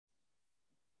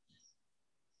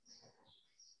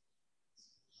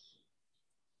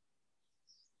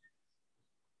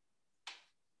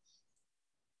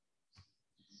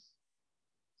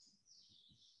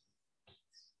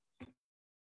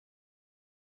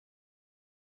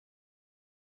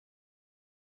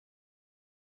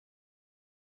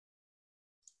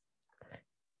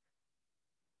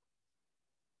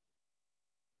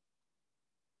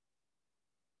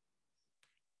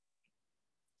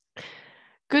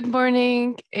Good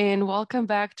morning and welcome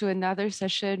back to another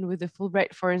session with the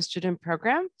Fulbright Foreign Student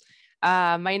Program.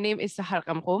 My name is Sahar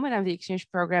Kamkoum and I'm the exchange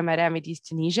program at Amidis,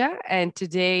 Tunisia. And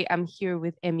today I'm here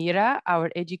with Emira, our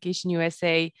Education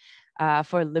USA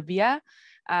for Libya.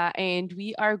 And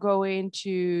we are going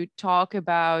to talk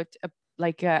about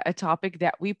a topic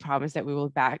that we promised that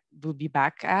we'll be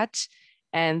back at,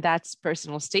 and that's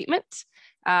personal statement.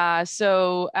 This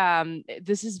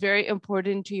is very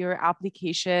important to your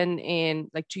application and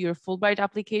to your Fulbright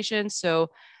application. So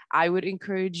I would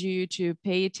encourage you to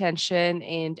pay attention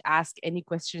and ask any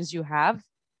questions you have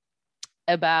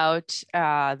about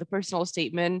the personal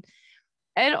statement.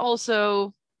 And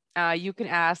also you can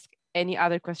ask any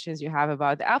other questions you have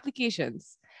about the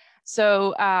applications.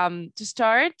 So to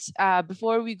start,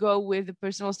 before we go with the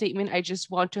personal statement, I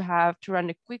just want to run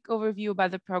a quick overview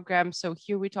about the program. So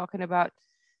here we're talking about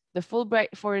the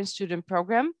Fulbright Foreign Student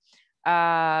Program.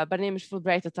 برنامج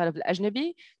Fulbright الطالب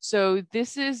الأجنبي. So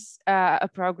this is a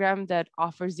program that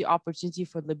offers the opportunity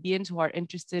for Libyans who are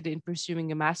interested in pursuing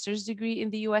a master's degree in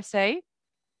the USA.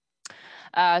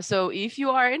 So if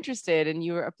you are interested and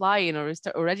you're applying or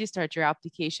already start your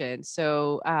application,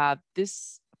 so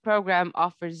this program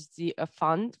offers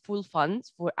full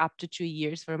funds for up to 2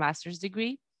 years for a master's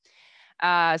degree.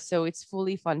 So it's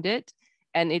fully funded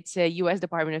and it's a US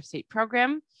Department of State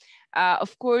program.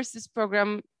 Of course, this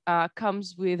program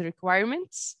comes with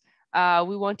requirements.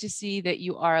 We want to see that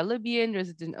you are a Libyan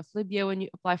resident of Libya when you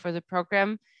apply for the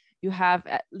program. You have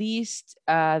at least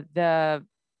the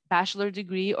bachelor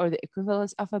degree or the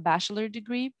equivalence of a bachelor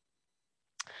degree.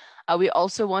 We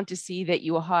also want to see that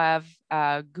you have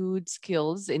good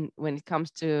skills when it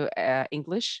comes to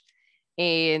English,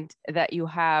 and that you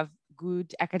have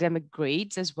good academic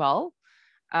grades as well.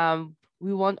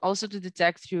 We want also to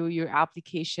detect through your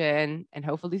application and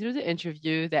hopefully through the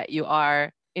interview that you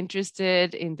are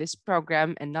interested in this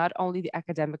program, and not only the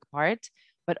academic part,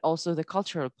 but also the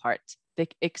cultural part, the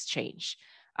exchange.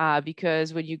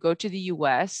 Because when you go to the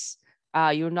US,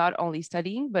 you're not only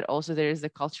studying, but also there is the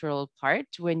cultural part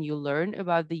when you learn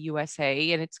about the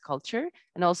USA and its culture,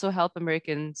 and also help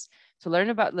Americans to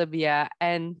learn about Libya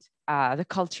and the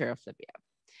culture of Libya.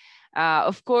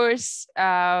 Of course,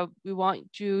 we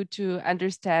want you to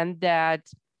understand that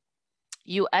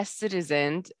US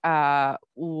citizens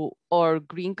or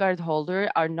green card holder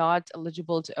are not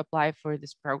eligible to apply for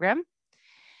this program.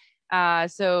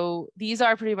 So these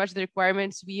are pretty much the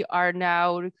requirements. We are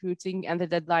now recruiting and the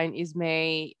deadline is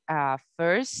May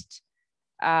 1st,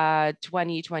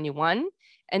 2021.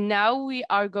 And now we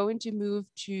are going to move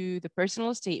to the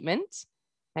personal statement.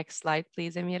 Next slide,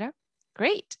 please, Amira.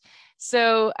 Great.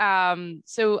 So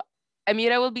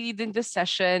Amira will be leading this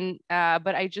session,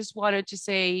 but I just wanted to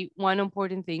say one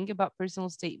important thing about personal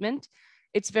statement.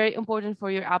 It's very important for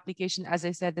your application, as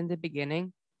I said in the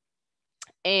beginning.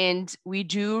 And we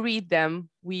do read them.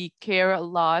 We care a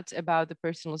lot about the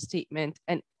personal statement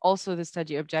and also the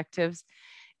study objectives.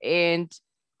 And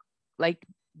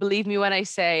believe me when I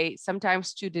say sometimes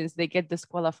students, they get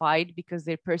disqualified because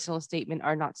their personal statement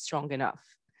are not strong enough.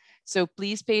 So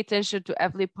please pay attention to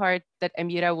every part that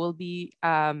Amira will be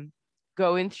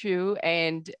going through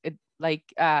and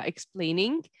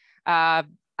explaining. I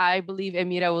believe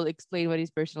Amira will explain what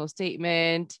is personal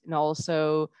statement, and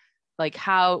also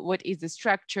what is the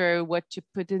structure, what to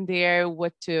put in there,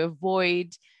 what to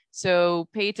avoid. So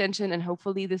pay attention, and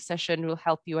hopefully this session will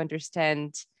help you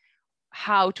understand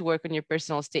how to work on your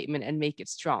personal statement and make it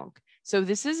strong. So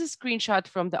this is a screenshot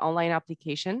from the online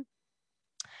application.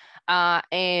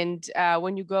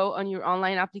 When you go on your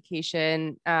online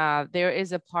application, there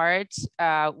is a part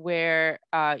where,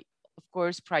 of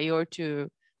course, prior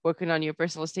to working on your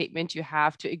personal statement, you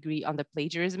have to agree on the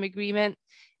plagiarism agreement.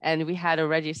 And we had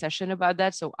already a session about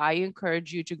that. So I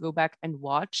encourage you to go back and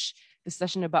watch the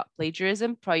session about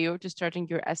plagiarism prior to starting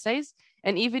your essays.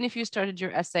 And even if you started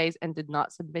your essays and did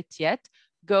not submit yet,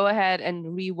 go ahead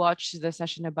and rewatch the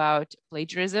session about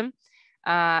plagiarism.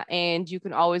 And you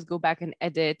can always go back and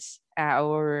edit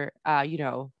or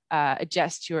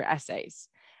adjust your essays.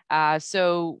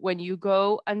 So when you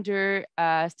go under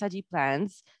study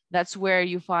plans, that's where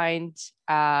you find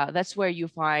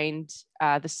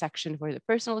the section for the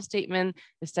personal statement,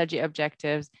 the study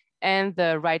objectives, and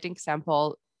the writing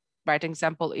sample. Writing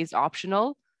sample is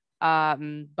optional,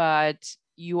 but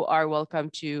you are welcome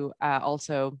to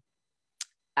also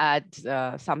add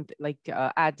something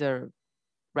add the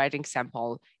writing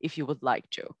sample if you would like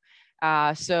to.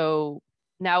 So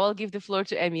now I'll give the floor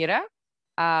to Amira.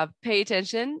 Pay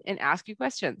attention and ask your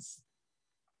questions.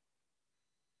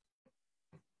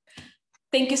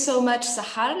 Thank you so much,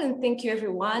 Sahar, and thank you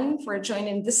everyone for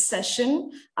joining this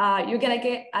session. You're gonna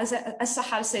get, as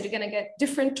Sahar said, you're gonna get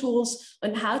different tools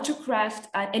on how to craft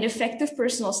an effective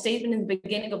personal statement in the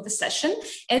beginning of the session,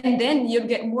 and then you'll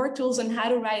get more tools on how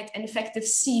to write an effective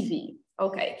CV.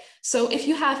 Okay, so if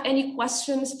you have any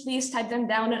questions, please type them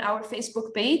down on our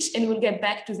Facebook page and we'll get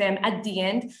back to them at the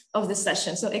end of the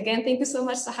session. So again, thank you so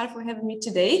much, Sahar, for having me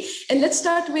today. And let's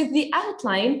start with the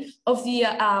outline of the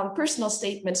personal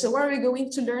statement. So what are we going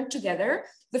to learn together?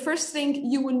 The first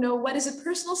thing, you will know what is a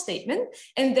personal statement.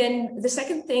 And then the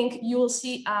second thing, you will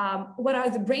see what are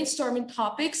the brainstorming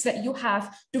topics that you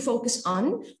have to focus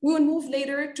on. We will move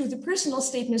later to the personal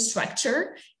statement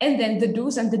structure, and then the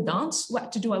do's and the don'ts,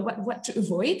 what to do and what to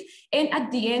avoid. And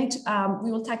at the end,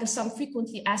 we will tackle some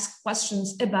frequently asked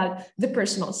questions about the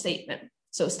personal statement.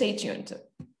 So stay tuned.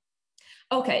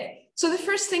 Okay, so the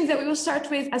first thing that we will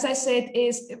start with, as I said,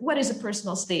 is what is a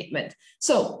personal statement?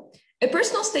 So a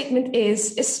personal statement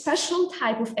is a special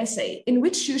type of essay in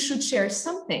which you should share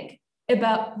something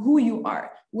about who you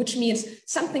are, which means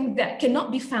something that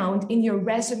cannot be found in your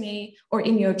resume or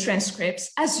in your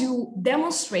transcripts, as you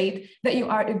demonstrate that you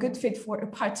are a good fit for a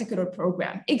particular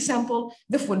program. Example,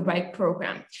 the Fulbright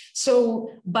program.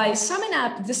 So by summing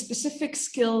up the specific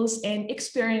skills and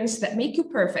experience that make you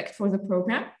perfect for the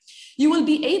program, you will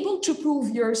be able to prove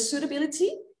your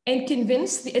suitability and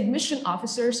convince the admission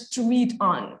officers to read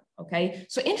on. Okay,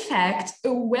 so in fact,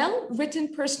 a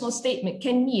well-written personal statement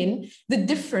can mean the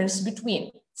difference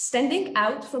between standing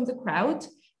out from the crowd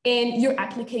and your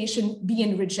application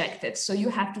being rejected. So you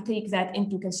have to take that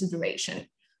into consideration.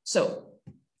 So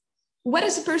what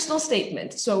is a personal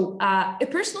statement? So a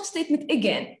personal statement,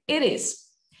 again, it is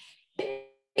a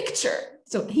picture.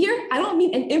 So here, I don't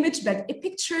mean an image, but a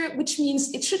picture, which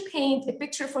means it should paint a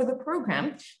picture for the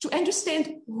program to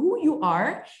understand who you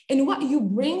are and what you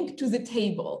bring to the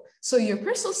table. So your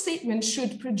personal statement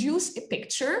should produce a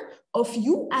picture of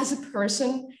you as a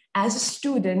person, as a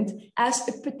student, as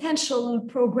a potential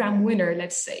program winner,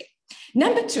 let's say.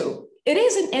 Number two, it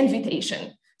is an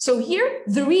invitation. So here,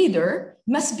 the reader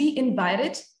must be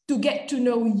invited to get to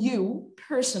know you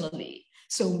personally.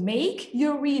 So make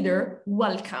your reader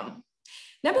welcome.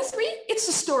 Number three, it's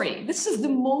a story. This is the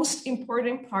most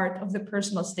important part of the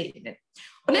personal statement.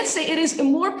 But let's say it is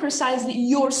more precisely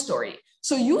your story.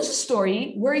 So use a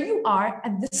story where you are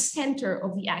at the center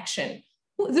of the action,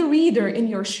 put the reader in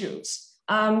your shoes.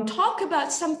 Talk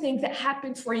about something that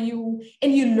happened for you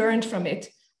and you learned from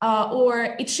it,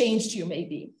 or it changed you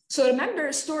maybe. So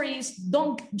remember, stories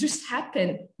don't just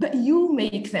happen, but you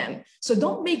make them. So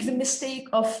don't make the mistake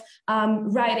of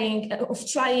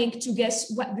trying to guess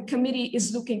what the committee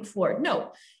is looking for.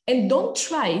 No, and don't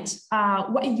write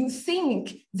what you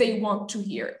think they want to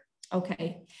hear.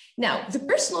 Okay. Now, the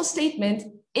personal statement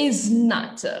is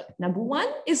not, number one,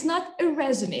 is not a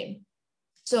resume.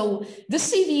 So the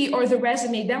CV or the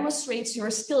resume demonstrates your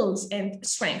skills and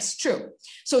strengths, true.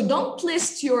 So don't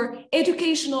list your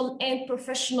educational and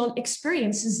professional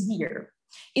experiences here.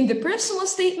 In the personal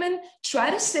statement,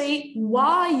 try to say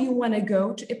why you want to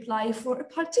go to apply for a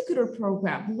particular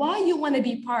program, why you want to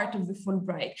be part of the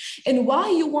Fulbright, and why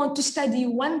you want to study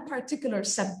one particular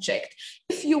subject.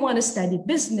 If you want to study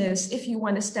business, if you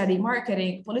want to study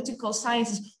marketing, political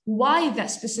sciences, why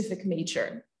that specific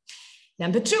major?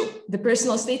 Number two, the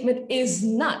personal statement is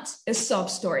not a sob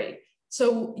story.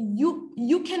 So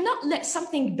you cannot let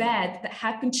something bad that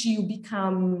happened to you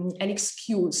become an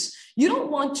excuse. You don't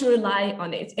want to rely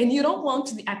on it, and you don't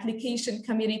want the application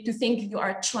committee to think you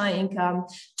are trying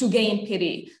to gain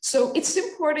pity. So it's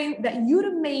important that you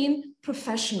remain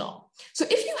professional. So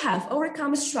if you have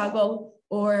overcome a struggle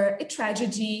or a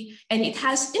tragedy and it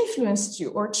has influenced you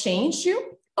or changed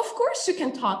you, of course you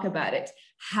can talk about it.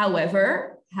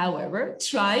 However,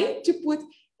 try to put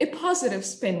a positive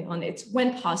spin on it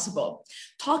when possible.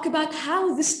 Talk about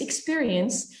how this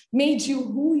experience made you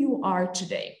who you are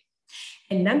today.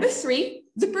 And number three,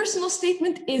 the personal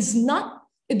statement is not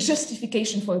a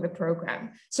justification for the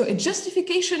program. So a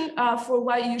justification for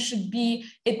why you should be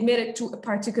admitted to a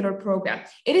particular program.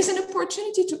 It is an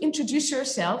opportunity to introduce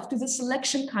yourself to the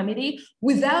selection committee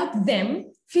without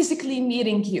them physically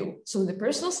meeting you. So the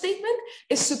personal statement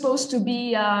is supposed to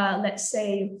be, let's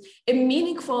say, a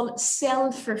meaningful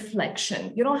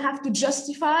self-reflection. You don't have to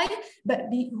justify, but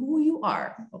be who you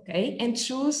are, okay? And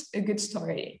choose a good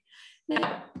story.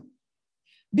 Now,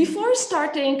 before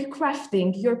starting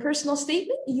crafting your personal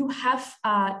statement, you have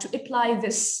to apply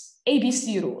this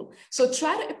ABC rule. So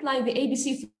try to apply the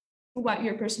ABC throughout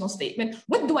your personal statement.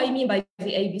 What do I mean by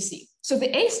the ABC? So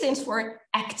the A stands for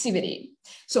activity.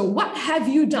 So what have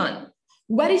you done?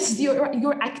 What is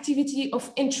your activity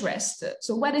of interest?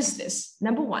 So what is this?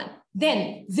 Number one.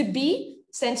 Then the B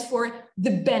stands for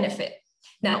the benefit.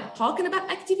 Now, talking about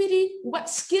activity, what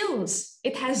skills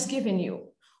it has given you?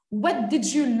 What did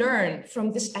you learn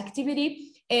from this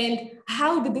activity? And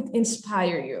how did it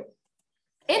inspire you?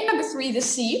 And number three, the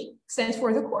C stands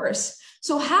for the course.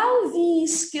 So how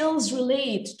these skills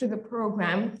relate to the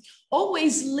program,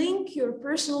 always link your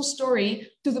personal story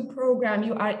to the program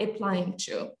you are applying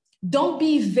to. Don't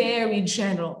be very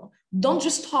general. Don't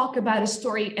just talk about a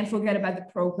story and forget about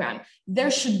the program.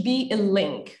 There should be a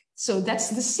link. So that's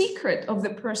the secret of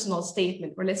the personal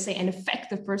statement, or let's say an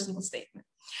effective personal statement.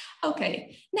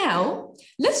 Okay, now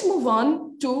let's move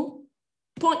on to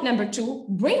point number two,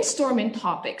 brainstorming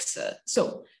topics.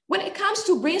 So when it comes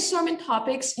to brainstorming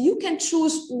topics, you can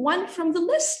choose one from the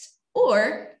list,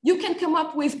 or you can come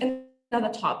up with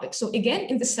another topic. So again,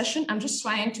 in this session, I'm just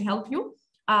trying to help you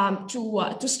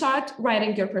to start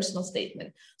writing your personal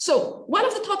statement. So one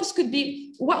of the topics could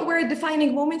be, what were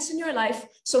defining moments in your life?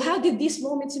 So how did these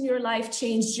moments in your life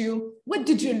change you? What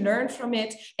did you learn from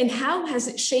it? And how has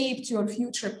it shaped your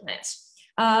future plans?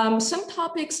 Some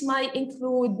topics might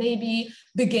include maybe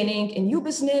beginning a new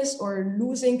business or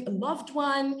losing a loved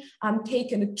one,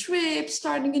 taking a trip,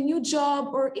 starting a new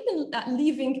job, or even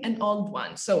leaving an old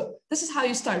one. So this is how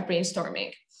you start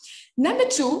brainstorming. Number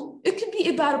two, it could be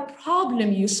about a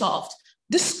problem you solved.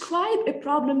 Describe a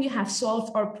problem you have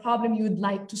solved or a problem you would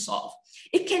like to solve.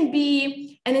 It can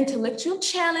be an intellectual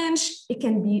challenge. It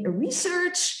can be a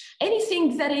research,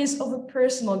 anything that is of a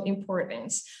personal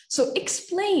importance. So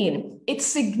explain its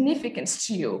significance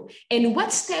to you and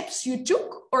what steps you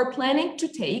took or planning to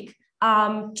take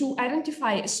to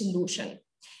identify a solution.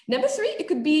 Number three, it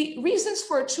could be reasons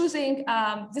for choosing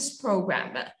this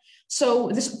program. So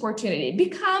this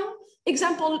opportunity.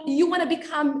 Example, you want to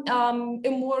become a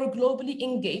more globally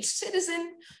engaged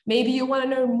citizen. Maybe you want to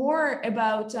learn more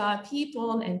about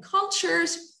people and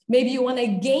cultures. Maybe you want to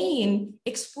gain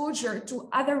exposure to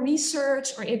other research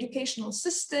or educational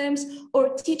systems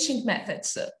or teaching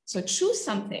methods. So choose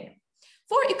something.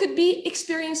 Four, it could be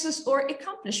experiences or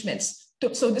accomplishments.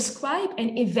 So describe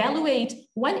and evaluate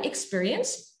one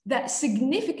experience that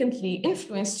significantly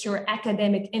influenced your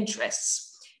academic interests.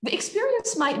 The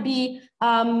experience might be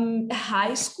a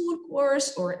high school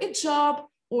course or a job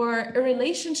or a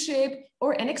relationship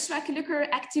or an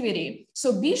extracurricular activity.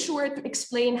 So be sure to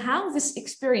explain how this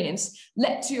experience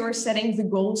led to your setting the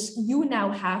goals you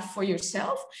now have for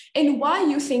yourself and why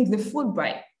you think the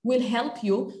Fulbright will help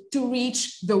you to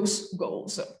reach those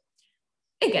goals.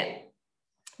 Again,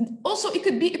 also, it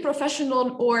could be a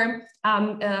professional or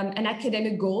an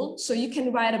academic goal. So you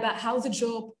can write about how the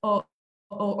job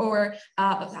or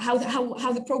how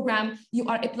the program you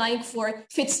are applying for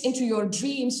fits into your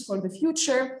dreams for the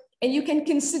future. And you can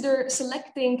consider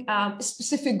selecting a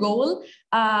specific goal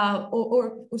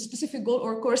or specific goal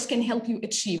or course can help you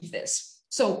achieve this.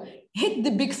 So hit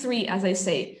the big three, as I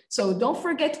say. So don't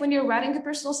forget, when you're writing a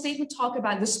personal statement, talk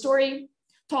about the story,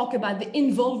 talk about the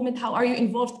involvement, how are you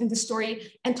involved in the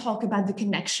story, and talk about the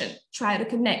connection. Try to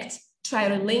connect, try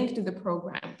to link to the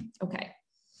program. Okay,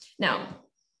 now,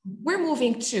 we're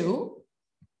moving to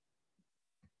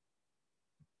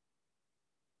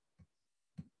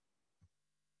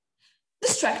the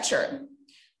structure.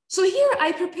 So here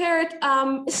I prepared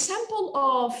a sample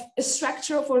of a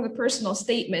structure for the personal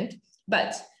statement,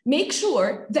 but make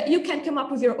sure that you can come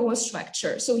up with your own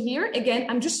structure. So here, again,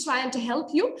 I'm just trying to help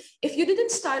you. If you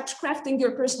didn't start crafting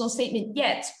your personal statement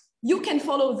yet, you can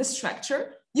follow the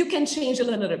structure. You can change a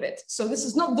little bit. So this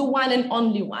is not the one and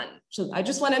only one. So I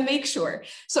just want to make sure.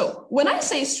 So when I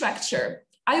say structure,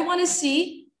 I want to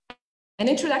see an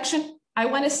introduction, I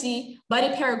want to see body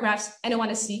paragraphs, and I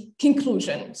want to see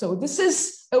conclusion. So this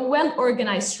is a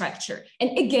well-organized structure.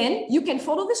 And again, you can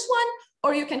follow this one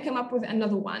or you can come up with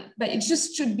another one, but it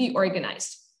just should be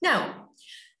organized. Now,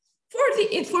 for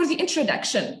the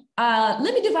introduction,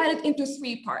 let me divide it into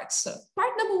three parts. So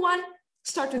part number one,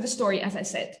 start with the story, as I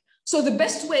said. So the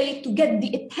best way to get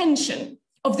the attention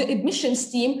of the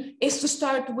admissions team is to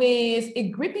start with a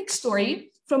gripping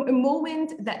story from a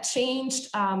moment that changed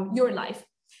your life.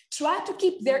 Try to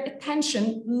keep their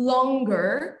attention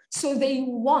longer so they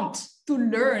want to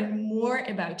learn more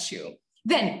about you.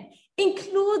 Then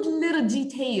include little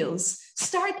details.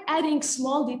 Start adding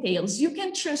small details. You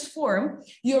can transform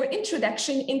your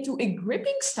introduction into a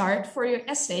gripping start for your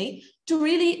essay to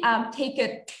really take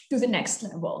it to the next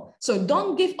level. So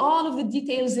don't give all of the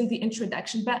details in the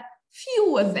introduction, but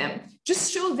few of them.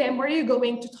 Just show them where you're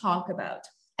going to talk about.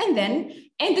 And then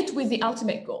end it with the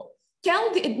ultimate goal.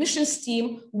 Tell the admissions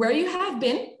team where you have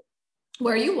been,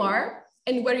 where you are,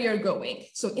 and where you're going.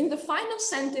 So in the final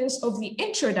sentence of the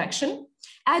introduction,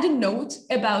 add a note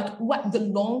about what the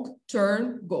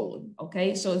long-term goal,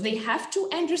 okay? So they have to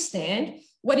understand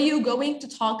what are you going to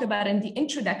talk about in the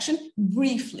introduction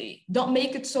briefly. Don't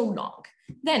make it so long.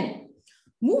 Then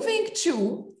moving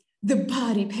to the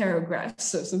body paragraph.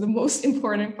 So the most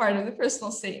important part of the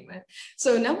personal statement.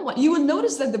 So number one, you will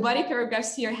notice that the body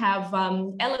paragraphs here have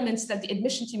elements that the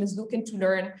admission team is looking to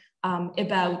learn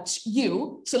about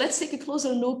you. So let's take a closer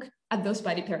look at those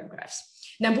body paragraphs.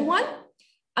 Number one,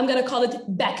 I'm going to call it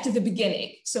back to the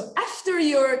beginning. So after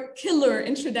your killer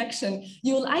introduction,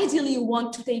 you'll ideally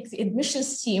want to take the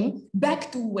admissions team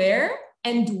back to where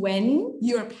and when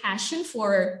your passion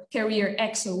for career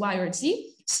X or Y or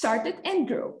Z started and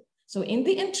grew. So in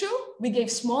the intro, we gave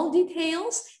small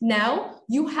details. Now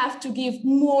you have to give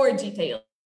more details.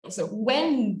 So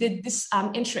when did this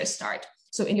interest start?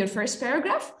 So in your first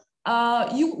paragraph,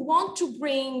 you want to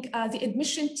bring the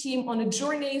admission team on a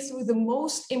journey through the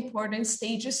most important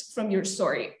stages from your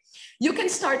story. You can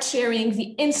start sharing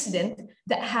the incident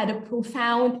that had a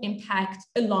profound impact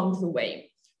along the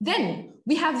way. Then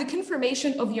we have the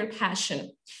confirmation of your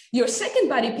passion. Your second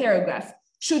body paragraph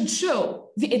should show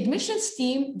the admissions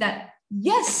team that,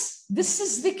 yes, this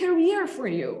is the career for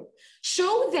you.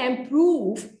 Show them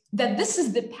proof that this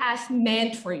is the path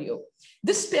meant for you.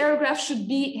 This paragraph should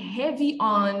be heavy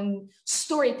on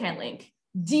storytelling,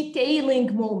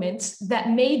 detailing moments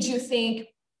that made you think,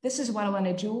 this is what I want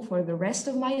to do for the rest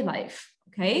of my life,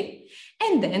 okay?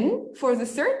 And then for the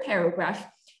third paragraph,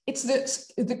 it's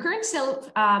the current self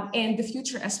and the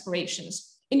future aspirations.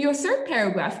 In your third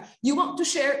paragraph, you want to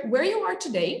share where you are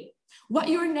today, what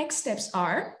your next steps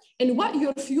are, and what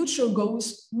your future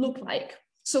goals look like.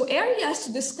 So areas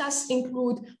to discuss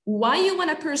include why you want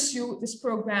to pursue this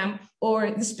program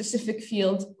or the specific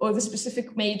field or the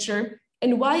specific major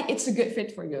and why it's a good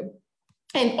fit for you.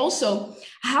 And also,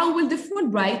 how will the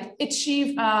Fulbright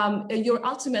achieve your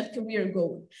ultimate career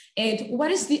goal? And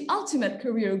what is the ultimate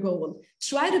career goal?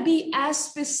 Try to be as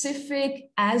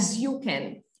specific as you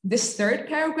can. This third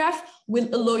paragraph will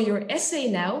allow your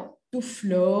essay now to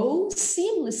flow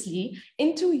seamlessly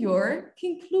into your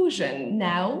conclusion.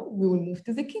 Now we will move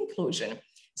to the conclusion.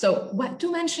 So what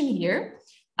to mention here?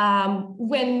 The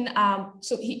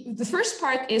first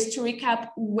part is to recap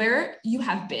where you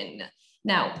have been.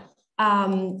 Now,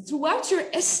 throughout your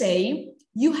essay,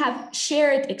 you have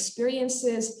shared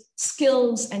experiences,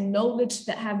 skills, and knowledge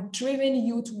that have driven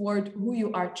you toward who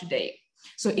you are today.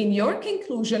 So in your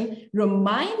conclusion,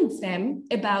 remind them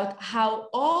about how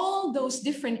all those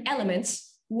different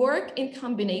elements work in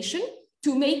combination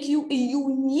to make you a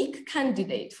unique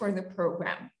candidate for the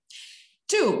program.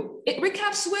 2, it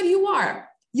recaps where you are.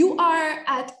 You are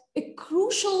at a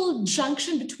crucial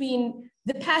junction between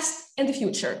the past and the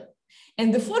future.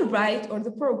 And the Fulbright or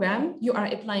the program you are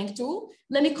applying to,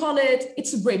 let me call it,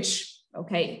 it's a bridge,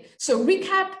 okay? So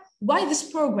recap why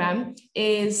this program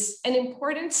is an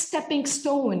important stepping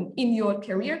stone in your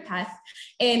career path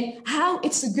and how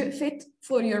it's a good fit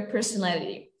for your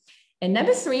personality. And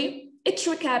number 3, it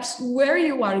recaps where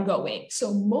you are going.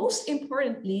 So most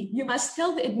importantly, you must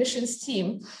tell the admissions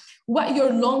team what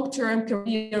your long-term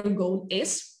career goal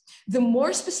is. The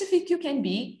more specific you can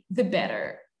be, the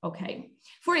better, okay?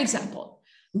 For example,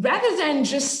 rather than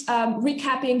just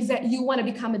recapping that you want to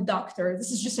become a doctor,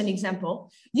 this is just an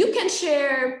example, you can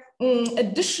share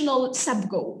additional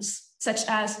sub-goals, such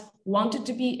as wanted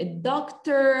to be a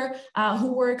doctor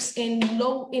who works in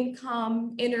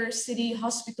low-income inner city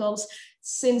hospitals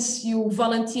since you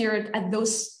volunteered at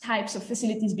those types of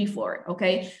facilities before,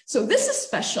 okay? So this is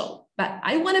special, but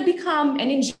I want to become an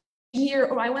engineer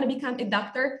or I want to become a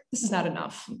doctor, this is not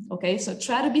enough, okay? So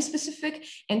try to be specific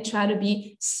and try to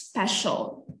be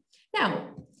special. Now,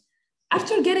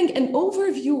 after getting an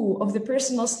overview of the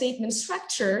personal statement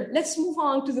structure, let's move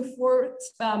on to the fourth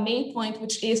main point,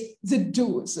 which is the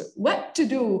do's. What to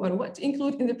do or what to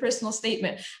include in the personal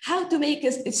statement, how to make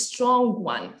it a strong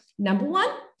one. Number 1,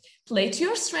 play to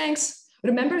your strengths.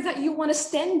 Remember that you want to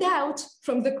stand out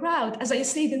from the crowd, as I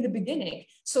said in the beginning.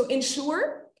 So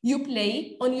ensure you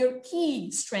play on your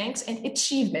key strengths and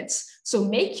achievements. So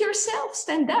make yourself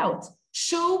stand out.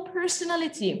 Show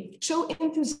personality, show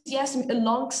enthusiasm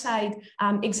alongside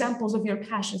examples of your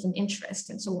passions and interests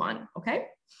and so on, okay?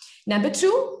 Number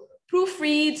 2,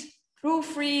 proofread,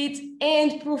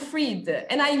 and proofread.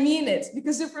 And I mean it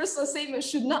because your personal statement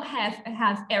should not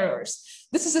have errors.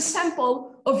 This is a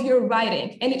sample of your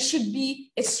writing and it should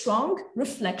be a strong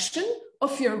reflection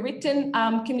of your written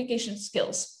communication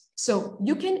skills. So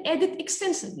you can edit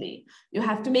extensively. You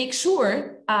have to make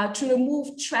sure to remove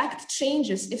tracked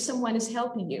changes if someone is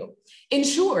helping you.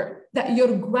 Ensure that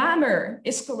your grammar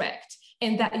is correct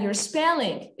and that your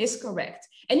spelling is correct.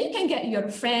 And you can get your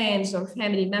friends or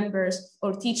family members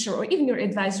or teacher or even your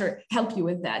advisor help you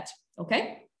with that,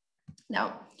 okay? Now,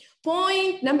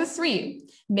 point number 3,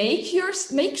 make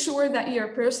sure that your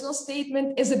personal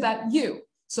statement is about you.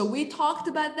 So we talked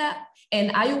about that,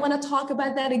 and I want to talk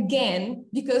about that again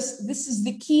because this is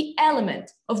the key element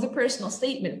of the personal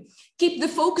statement. Keep the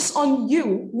focus on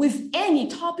you with any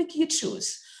topic you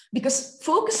choose, because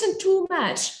focusing too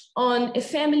much on a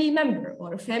family member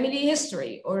or a family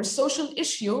history or a social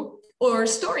issue or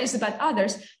stories about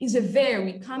others is a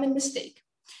very common mistake.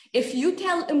 If you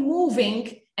tell a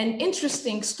moving and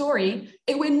interesting story,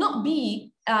 it will not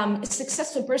be a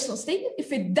successful personal statement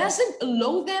if it doesn't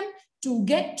allow them to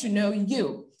get to know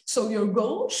you. So your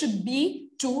goal should be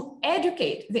to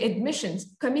educate the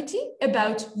admissions committee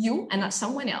about you and not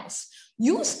someone else.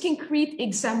 Use concrete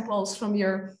examples from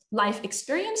your life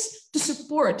experience to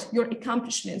support your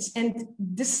accomplishments and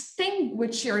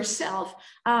distinguish yourself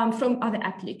from other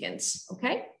applicants,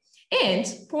 okay? And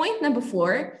point number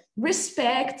 4,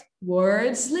 respect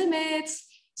words limits.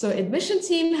 So admission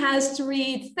team has to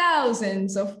read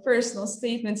thousands of personal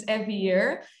statements every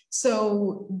year.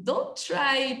 So don't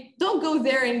go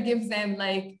there and give them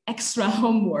like extra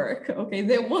homework, okay?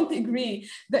 They won't agree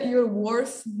that you're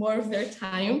worth more of their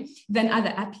time than other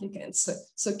applicants.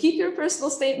 So keep your personal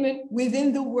statement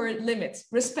within the word limit,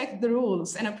 respect the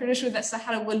rules. And I'm pretty sure that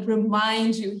Sahara will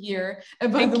remind you here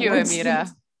about the word Amira.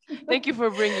 Thank you for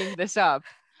bringing this up.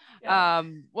 Yeah.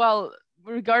 Well,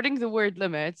 regarding the word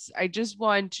limits, I just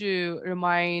want to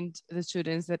remind the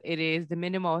students that it is the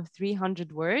minimum of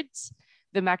 300 words.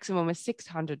 The maximum is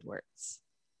 600 words.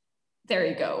 There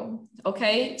you go.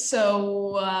 Okay,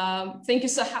 so thank you,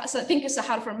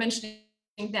 Sahar, for mentioning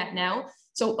that now.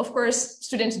 So of course,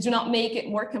 students do not make it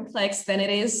more complex than it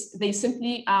is. They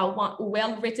simply want a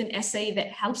well-written essay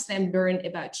that helps them learn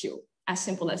about you. As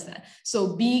simple as that.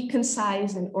 So be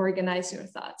concise and organize your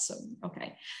thoughts. So,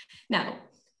 okay. Now,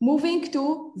 moving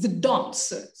to the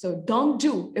don'ts. So don't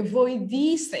do, avoid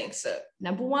these things.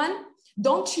 Number 1,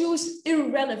 don't use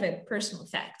irrelevant personal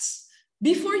facts.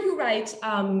 Before you write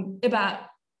about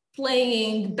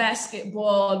playing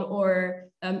basketball or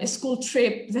a school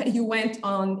trip that you went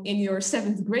on in your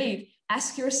 7th grade,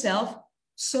 ask yourself,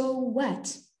 so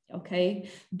what? Okay,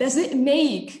 does it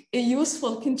make a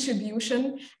useful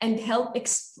contribution and help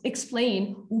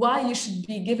explain why you should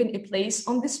be given a place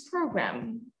on this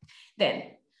program? Then,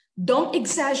 don't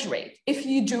exaggerate. If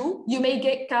you do, you may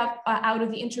get cut out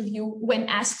of the interview when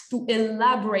asked to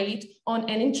elaborate on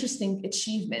an interesting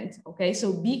achievement. Okay,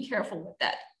 so be careful with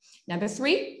that. Number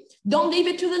 3, don't leave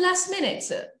it to the last minute.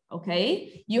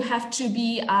 Okay, you have to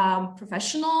be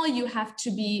professional, you have to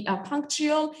be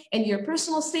punctual, and your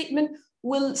personal statement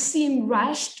will seem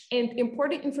rushed and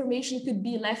important information could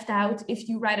be left out if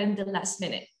you write in the last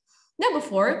minute. Number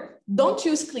 4, don't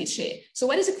use cliche. So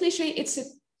what is a cliche? It's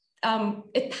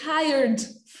a tired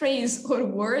phrase or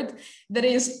word that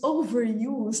is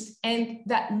overused and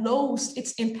that loses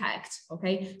its impact,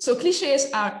 okay? So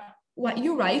cliches are what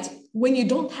you write when you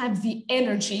don't have the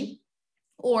energy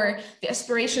or the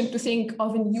aspiration to think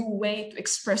of a new way to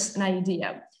express an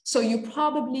idea. So you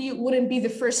probably wouldn't be the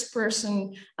first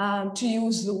person to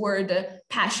use the word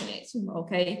passionate,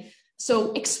 okay?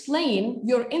 So explain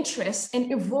your interests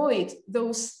and avoid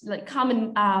those like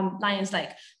common lines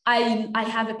like, I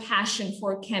have a passion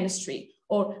for chemistry,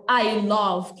 or I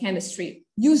love chemistry.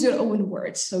 Use your own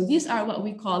words. So these are what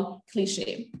we call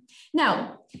cliche.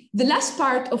 Now, the last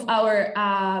part of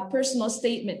our personal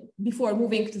statement before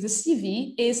moving to the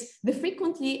CV is the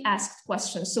frequently asked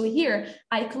questions. So here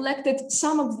I collected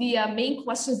some of the main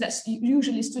questions that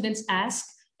usually students ask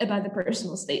about the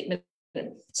personal statement.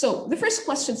 So the first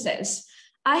question says,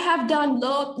 I have done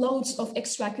loads of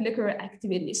extracurricular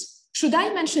activities. Should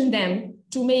I mention them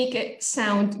to make it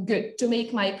sound good, to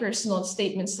make my personal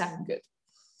statement sound good?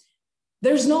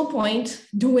 There's no point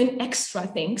doing extra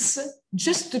things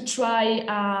just to try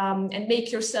and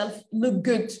make yourself look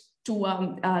good to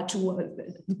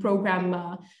the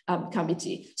program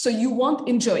committee. So you won't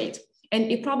enjoy it, and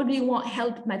it probably won't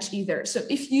help much either. So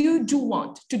if you do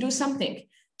want to do something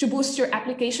to boost your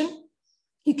application,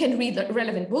 you can read the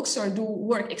relevant books or do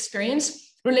work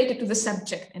experience related to the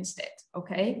subject instead,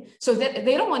 okay? So that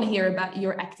they don't want to hear about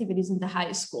your activities in the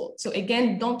high school. So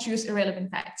again, don't use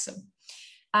irrelevant facts.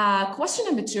 Question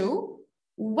number 2,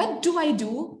 what do I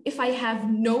do if I have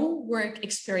no work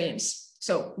experience?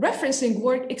 So referencing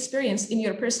work experience in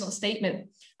your personal statement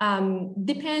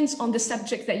depends on the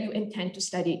subject that you intend to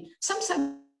study. Some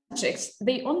subjects,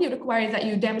 they only require that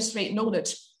you demonstrate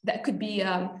knowledge that could be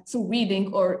through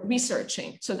reading or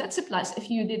researching. So that's a plus. If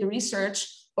you did research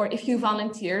or if you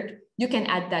volunteered, you can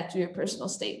add that to your personal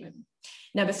statement.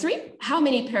 Number 3, how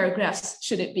many paragraphs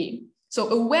should it be? So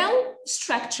a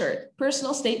well-structured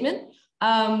personal statement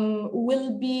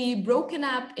will be broken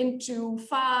up into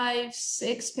 5,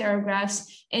 6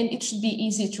 paragraphs, and it should be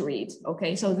easy to read.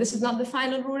 Okay, so this is not the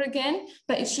final rule again,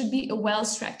 but it should be a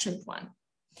well-structured one.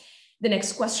 The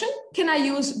next question, can I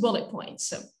use bullet points?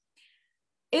 So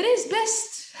it is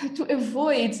best to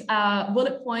avoid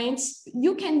bullet points.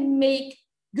 You can make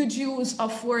good use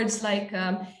of words like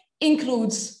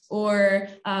includes or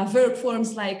verb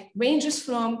forms like ranges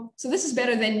from. So this is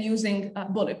better than using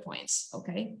bullet points,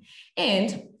 okay?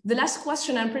 And the last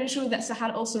question, I'm pretty sure that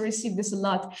Sahar also received this a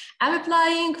lot. I'm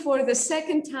applying for the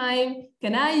second time.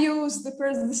 Can I use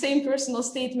the same personal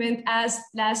statement as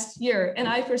last year? And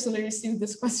I personally received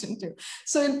this question too.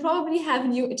 So you'll probably have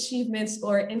new achievements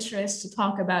or interests to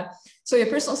talk about. So your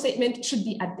personal statement should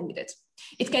be updated.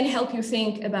 It can help you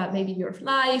think about maybe your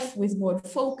life with more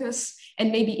focus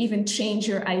and maybe even change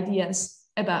your ideas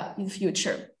about the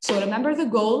future. So remember the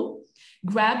goal,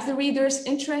 grab the reader's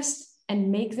interest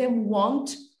and make them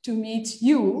want to meet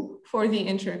you for the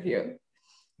interview.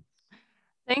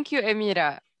 Thank you,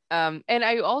 Amira. And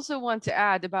I also want to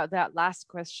add about that last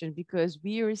question because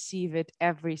we receive it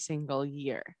every single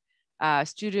year.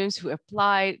 Students who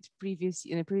applied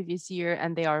in the previous year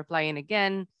and they are applying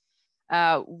again,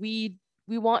 we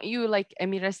want you, like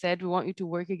Amira said, we want you to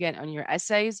work again on your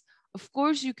essays. Of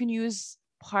course, you can use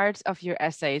parts of your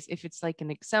essays if it's like an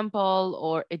example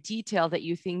or a detail that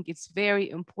you think it's very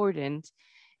important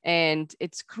and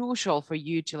it's crucial for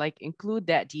you to like include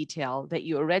that detail that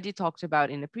you already talked about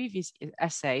in the previous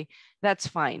essay. That's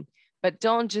fine, but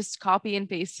don't just copy and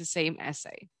paste the same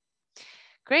essay.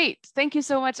 Great. Thank you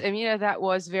so much, Amira. That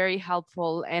was very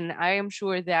helpful. And I am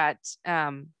sure that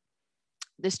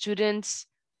the students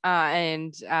the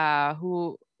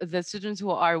students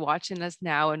who are watching us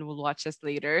now and will watch us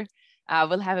later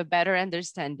will have a better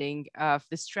understanding of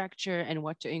the structure and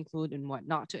what to include and what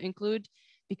not to include.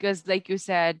 Because like you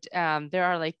said, there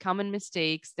are like common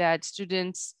mistakes that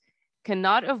students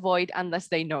cannot avoid unless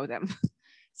they know them.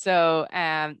 So,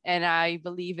 and I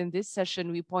believe in this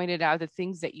session, we pointed out the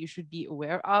things that you should be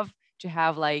aware of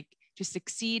to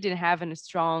succeed in having a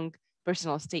strong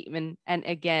personal statement. And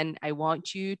again, I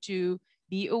want you to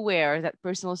be aware that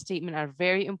personal statements are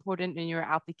very important in your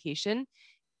application,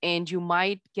 and you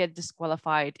might get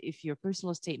disqualified if your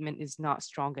personal statement is not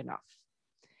strong enough.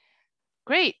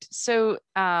 Great. So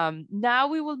now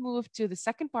we will move to the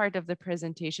second part of the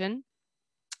presentation.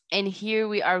 And here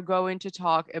we are going to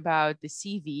talk about the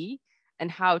CV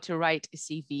and how to write a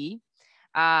CV.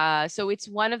 So it's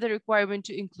one of the requirements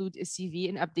to include a CV,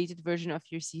 an updated version of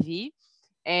your CV.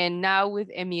 And now with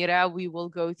Amira, we will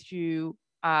go through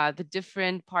the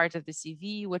different parts of the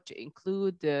CV, what to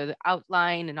include, the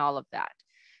outline and all of that.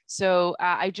 So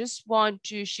I just want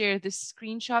to share this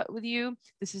screenshot with you.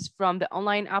 This is from the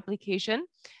online application.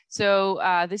 So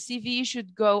the CV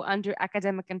should go under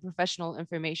academic and professional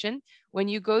information. When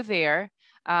you go there,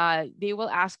 they will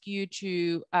ask you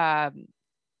to add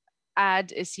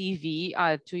a CV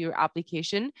to your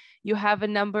application. You have a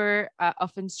number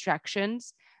of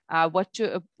instructions, what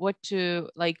to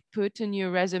like put in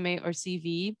your resume or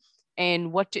CV,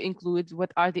 and what to include,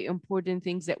 what are the important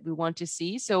things that we want to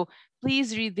see. So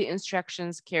please read the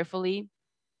instructions carefully,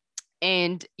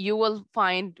 and you will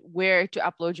find where to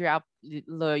upload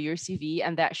your CV,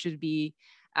 and that should be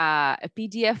a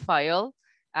PDF file.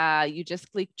 You just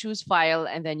click choose file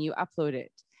and then you upload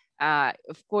it.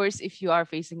 Of course, if you are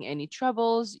facing any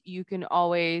troubles, you can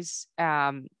always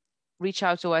reach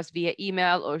out to us via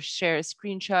email or share a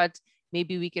screenshot.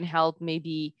 Maybe we can help,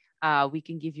 maybe we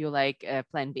can give you like a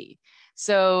plan B.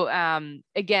 So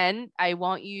again, I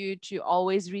want you to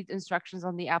always read instructions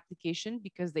on the application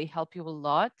because they help you a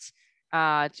lot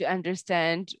to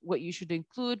understand what you should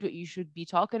include, what you should be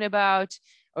talking about.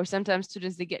 Or sometimes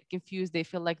students, they get confused. They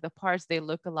feel like the parts, they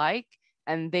look alike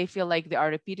and they feel like they are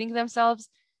repeating themselves.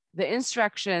 The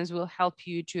instructions will help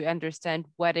you to understand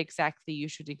what exactly you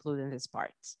should include in this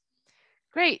part.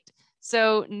 Great.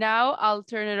 So now I'll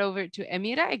turn it over to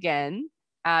Amira again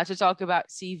to talk about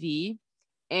CV.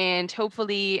 And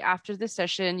hopefully after this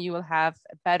session, you will have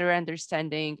a better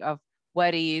understanding of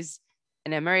what is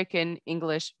an American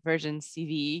English version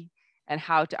CV and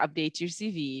how to update your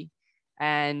CV.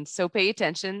 And so pay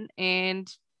attention,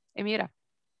 and Amira,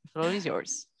 the floor is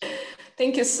yours.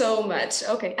 Thank you so much.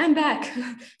 Okay, I'm back.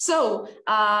 So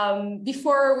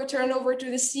before we turn over to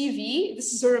the CV,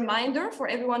 this is a reminder for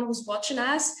everyone who's watching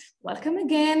us. Welcome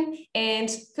again, and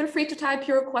feel free to type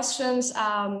your questions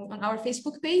on our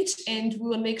Facebook page, and we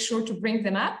will make sure to bring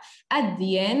them up at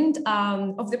the end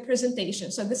of the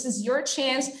presentation. So this is your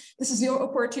chance, this is your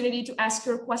opportunity to ask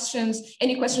your questions,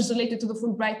 any questions related to the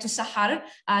Fulbright, to Sahar,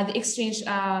 the exchange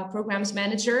programs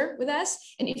manager with us.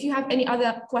 And if you have any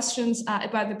other questions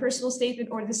about the personal statement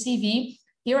or the CV,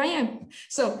 here I am.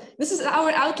 So this is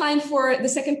our outline for the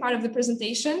second part of the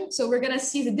presentation. So we're going to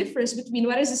see the difference between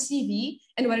what is a CV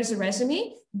and what is a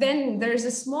resume. Then there's a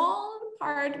small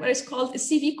part what is called a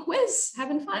CV quiz,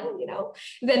 having fun, you know.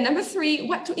 Then number 3,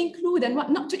 what to include and what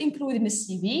not to include in a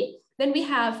CV. Then we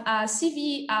have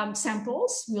CV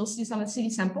samples. We'll see some of the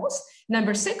CV samples.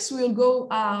 Number 6, we'll go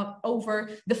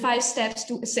over the 5 steps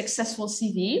to a successful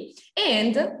CV.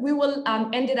 And we will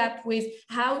end it up with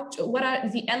what are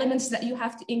the elements that you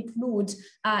have to include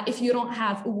if you don't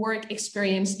have work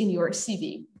experience in your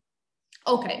CV.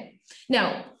 Okay,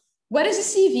 now, what is a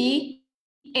CV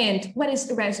and what is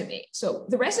a resume? So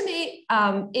the resume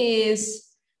is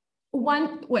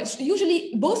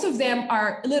usually both of them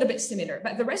are a little bit similar,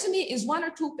 but the resume is 1 or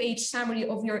 2 page summary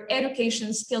of your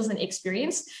education, skills, and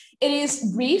experience. It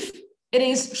is brief, it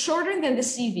is shorter than the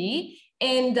CV.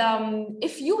 And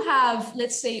if you have,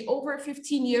 let's say, over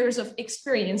 15 years of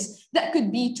experience, that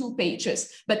could be 2 pages.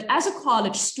 But as a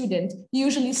college student, you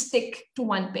usually stick to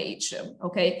 1 page,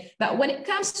 okay? But when it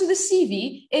comes to the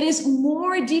CV, it is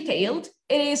more detailed,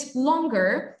 it is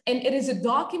longer, and it is a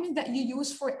document that you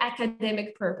use for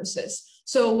academic purposes.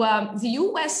 So the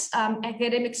US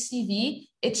academic CV,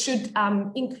 it should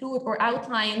include or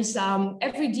outlines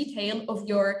every detail of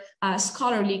your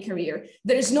scholarly career.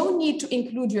 There is no need to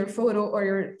include your photo or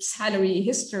your salary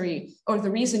history or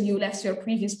the reason you left your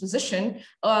previous position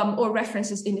or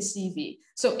references in the CV.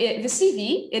 So the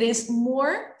CV, it is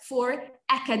more for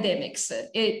academics.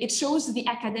 It shows the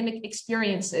academic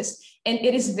experiences, and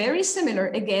it is very similar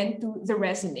again to the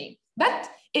resume, but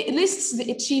it lists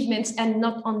the achievements and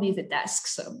not only the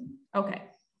tasks. Okay,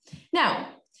 now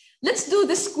let's do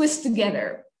this quiz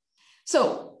together.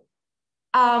 So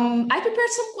I prepared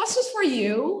some questions for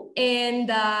you, and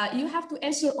you have to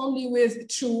answer only with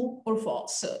true or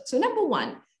false. So number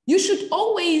 1, you should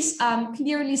always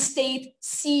clearly state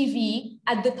CV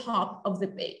at the top of the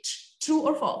page. True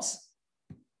or false?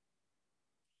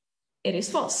 It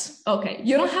is false. Okay,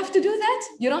 you don't have to do that.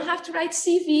 You don't have to write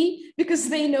CV because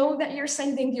they know that you're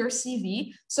sending your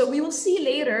CV. So we will see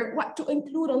later what to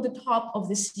include on the top of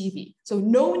the CV. So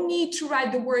no need to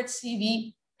write the word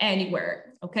CV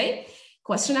anywhere, okay?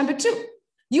 Question number 2,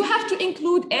 you have to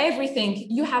include everything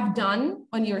you have done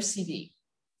on your CV.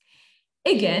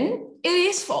 Again, it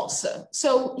is false.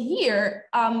 So here,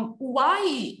 why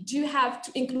do you have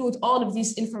to include all of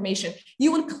this information?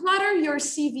 You will clutter your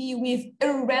CV with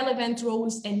irrelevant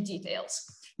roles and details.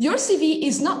 Your CV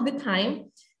is not the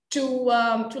time to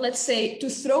let's say, to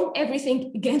throw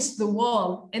everything against the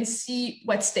wall and see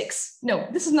what sticks. No,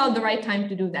 this is not the right time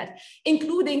to do that.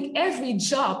 Including every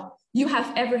job you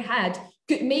have ever had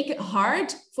could make it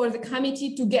hard for the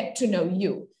committee to get to know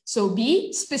you. So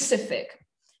be specific.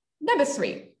 Number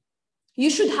 3,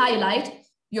 you should highlight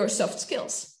your soft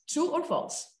skills. True or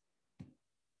false?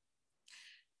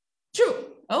 True.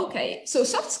 Okay, so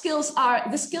soft skills are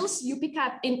the skills you pick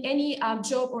up in any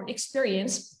job or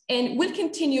experience and will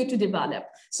continue to develop.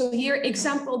 So here,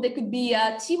 example, there could be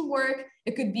teamwork,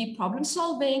 it could be problem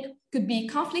solving, could be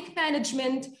conflict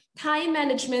management, time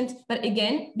management, but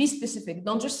again, be specific.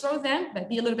 Don't just throw them, but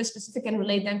be a little bit specific and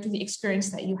relate them to the experience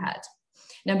that you had.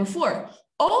 Number 4,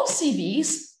 all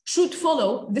CVs should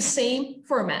follow the same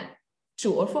format.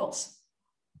 True or false?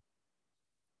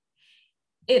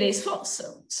 It is false.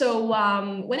 So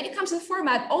when it comes to the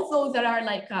format, although there are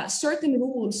like certain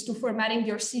rules to formatting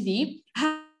your CV,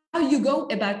 how you go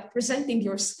about presenting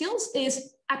your skills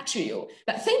is up to you.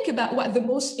 But think about what the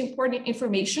most important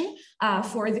information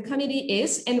for the committee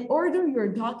is and order your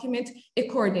document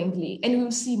accordingly. And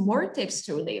we'll see more tips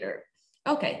too later.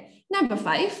 Okay, number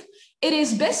 5, it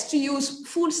is best to use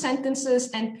full sentences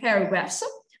and paragraphs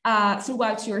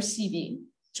throughout your CV.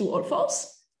 True or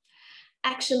false?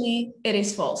 Actually, it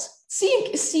is false. Seeing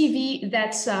a CV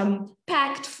that's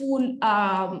packed full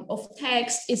of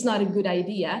text is not a good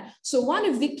idea. So one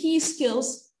of the key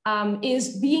skills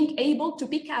is being able to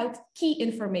pick out key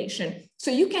information. So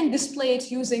you can display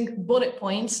it using bullet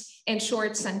points and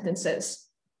short sentences.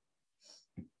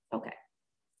 Okay.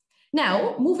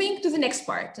 Now, moving to the next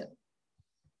part.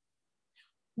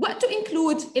 what to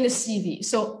include in a CV.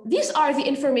 So these are the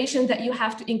information that you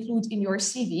have to include in your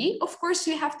CV. Of course,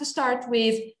 you have to start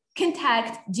with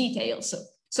contact details.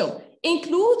 So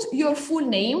include your full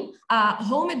name,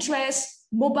 home address,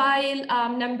 mobile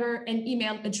number, and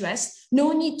email address.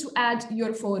 No need to add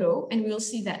your photo, and we'll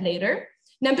see that later.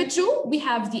 Number 2, we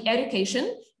have the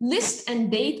education. List and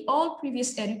date all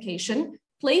previous education.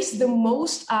 Place the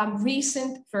most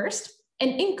recent first,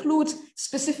 and include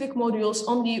specific modules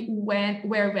only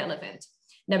where relevant.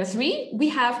 Number 3, we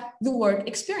have the work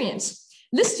experience.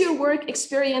 List your work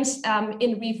experience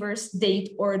in reverse date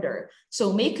order.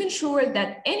 So making sure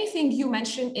that anything you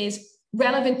mention is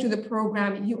relevant to the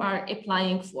program you are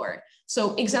applying for.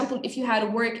 So example, if you had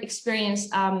a work experience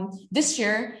this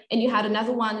year and you had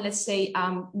another one, let's say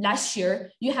last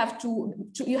year, you have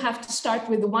to start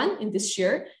with the one in this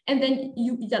year, and then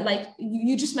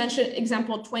you just mentioned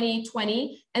example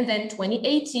 2020, and then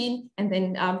 2018, and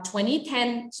then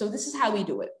 2010. So this is how we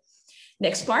do it.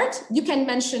 Next part, you can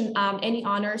mention any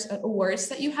honors or awards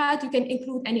that you had. You can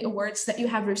include any awards that you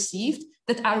have received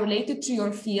that are related to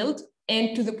your field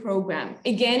and to the program.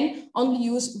 Again, only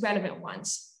use relevant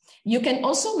ones. You can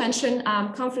also mention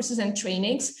conferences and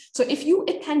trainings. So if you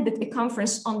attended a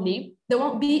conference only, there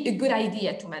won't be a good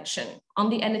idea to mention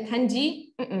only an attendee.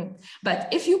 But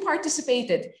if you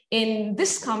participated in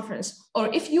this conference,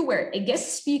 or if you were a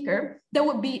guest speaker, that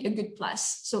would be a good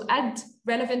plus. So add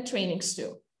relevant trainings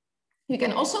too. You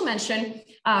can also mention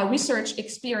research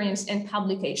experience and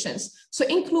publications. So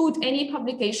include any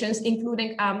publications,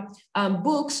 including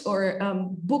books or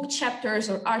book chapters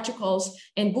or articles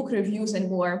and book reviews and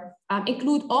more.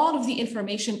 Include all of the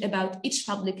information about each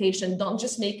publication. Don't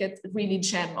just make it really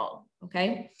general,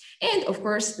 okay? And of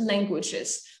course,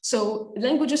 languages. So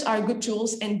languages are good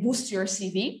tools and boost your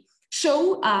CV.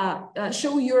 Show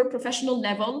your professional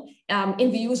level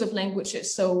in the use of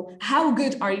languages. So how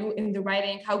good are you in the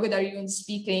writing? How good are you in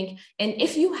speaking? And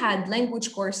if you had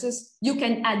language courses, you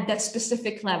can add that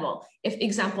specific level. If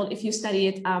example, if you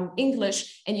studied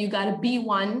English and you got a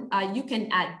B1, you can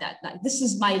add that. Like, this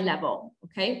is my level,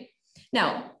 okay?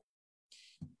 Now,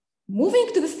 moving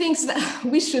to the things that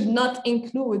we should not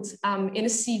include in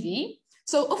a CV.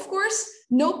 So of course,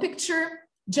 no picture,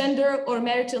 gender, or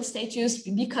marital status,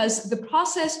 because the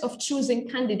process of choosing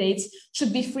candidates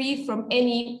should be free from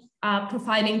any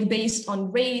profiling based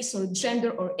on race or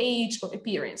gender or age or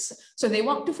appearance. So they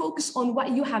want to focus on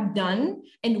what you have done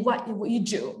and what you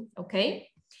do, okay?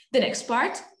 The next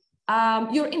part,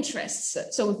 your interests.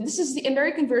 So this is the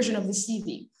American version of the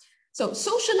CV. So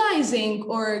socializing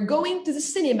or going to the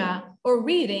cinema or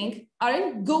reading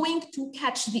aren't going to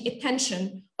catch the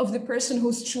attention of the person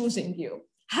who's choosing you.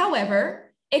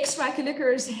 However,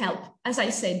 extracurriculars help, as I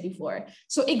said before.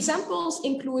 So examples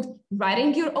include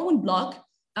writing your own blog.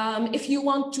 If you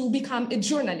want to become a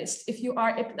journalist, if you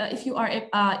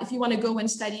want to go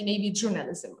and study maybe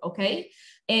journalism, okay?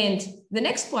 And the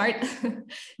next part,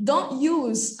 don't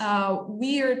use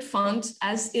weird font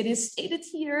as it is stated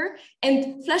here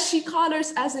and flashy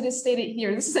colors as it is stated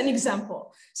here. This is an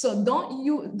example. So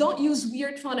don't use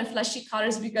weird font and flashy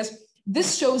colors, because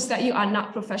this shows that you are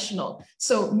not professional.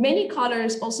 So many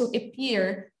colors also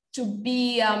appear to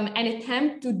be an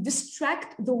attempt to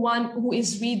distract the one who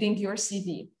is reading your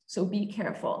CV. So be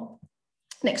careful.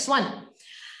 Next one.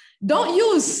 Don't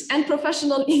use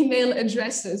unprofessional email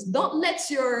addresses. Don't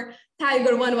let your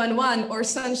Tiger111 or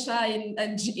Sunshine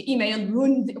email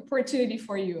ruin the opportunity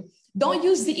for you. Don't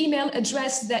use the email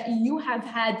address that you have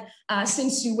had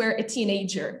since you were a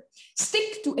teenager.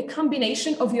 Stick to a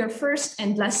combination of your first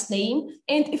and last name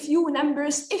and a few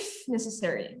numbers if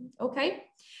necessary, okay?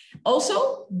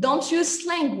 Also, don't use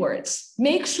slang words.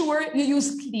 Make sure you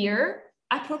use clear,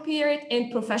 appropriate,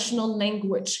 and professional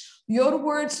language. Your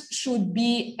words should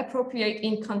be appropriate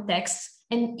in context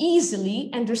and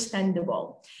easily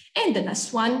understandable. And the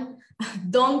last one,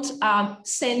 don't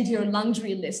send your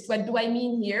laundry list. What do I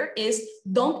mean here is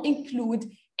don't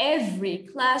include every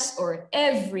class or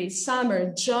every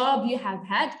summer job you have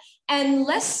had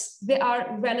unless they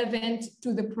are relevant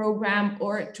to the program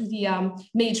or to the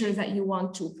major that you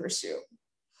want to pursue.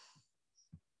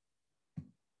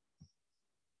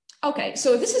 Okay,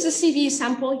 so this is a CV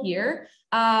sample here.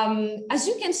 As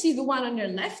you can see, the one on your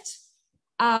left,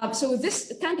 so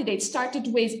this candidate started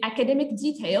with academic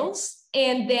details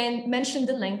and then mentioned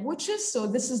the languages. So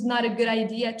this is not a good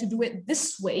idea to do it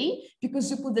this way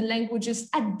because you put the languages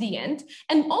at the end.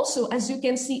 And also, as you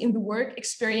can see in the work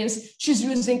experience, she's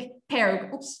using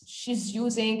paragraphs. She's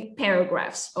using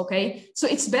paragraphs, okay? So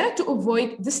it's better to avoid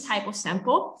this type of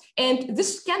sample. And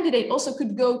this candidate also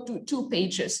could go to 2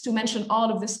 pages to mention all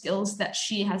of the skills that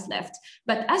she has left.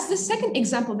 But as the second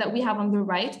example that we have on the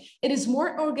right, it is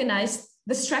more organized.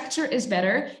 The structure is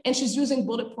better, and she's using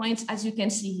bullet points, as you can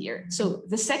see here. So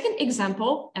the second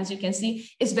example, as you can see,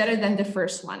 is better than the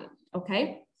first one,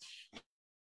 okay?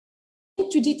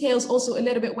 Into details also a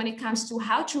little bit when it comes to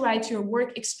how to write your work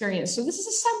experience. So this is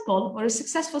a sample or a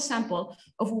successful sample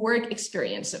of work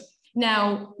experience.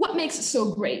 Now, what makes it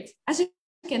so great? As you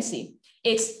can see,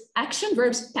 it's action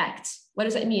verbs packed. What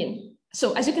does that mean?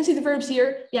 So as you can see the verbs here,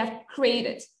 you have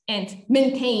created and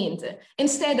maintained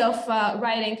instead of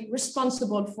writing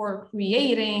responsible for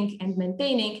creating and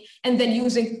maintaining and then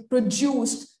using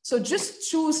produced. So just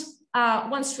choose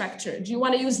one structure. Do you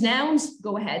want to use nouns?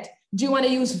 Go ahead. Do you want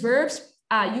to use verbs?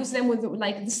 Use them with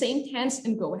like the same tense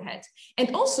and go ahead. And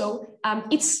also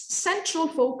its central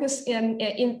focus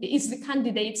is the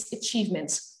candidate's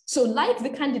achievements. So like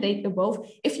the candidate above,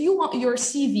 if you want your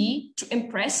CV to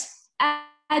impress,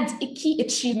 add a key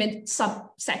achievement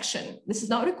subsection. This is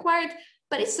not required,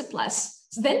 but it's a plus.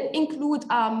 So then include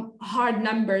hard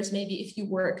numbers, maybe if you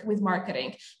work with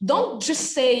marketing. Don't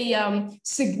just say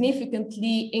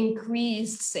significantly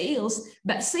increased sales,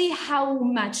 but say how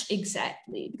much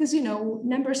exactly, because you know,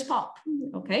 numbers pop,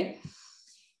 okay?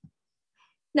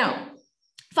 Now,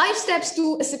 5 steps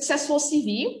to a successful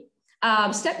CV.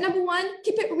 Step number 1,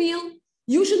 keep it real.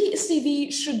 Usually a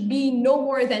CV should be no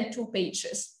more than 2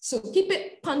 pages. So keep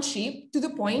it punchy, to the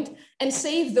point, and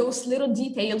save those little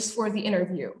details for the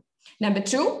interview. Number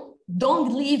 2,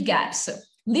 don't leave gaps.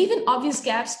 Leaving obvious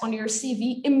gaps on your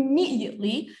CV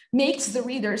immediately makes the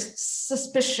readers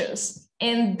suspicious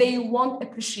and they won't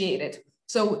appreciate it.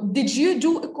 So did you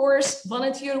do a course,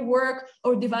 volunteer work,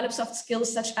 or develop soft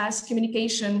skills such as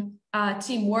communication,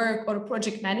 teamwork, or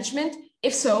project management?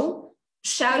 If so,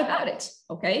 shout about it,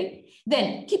 okay?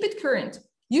 Then keep it current.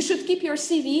 You should keep your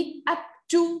CV up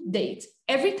to date.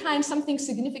 Every time something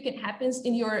significant happens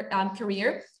in your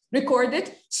career, record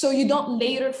it so you don't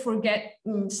later forget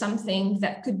something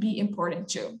that could be important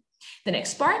too. The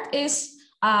next part is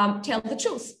tell the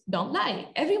truth, don't lie.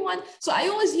 Everyone, so I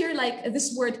always hear like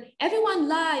this word, everyone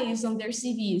lies on their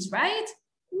CVs, right?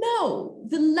 No,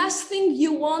 the last thing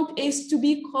you want is to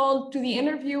be called to the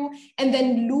interview and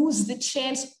then lose the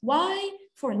chance. Why?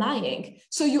 For lying.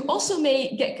 So you also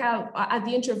may get caught at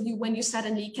the interview when you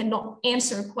suddenly cannot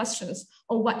answer questions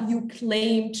on what you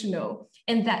claim to know.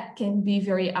 And that can be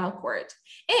very awkward.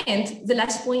 And the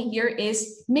last point here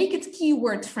is make it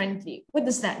keyword friendly. What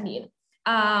does that mean?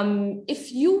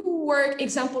 If you work,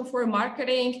 example, for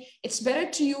marketing, it's better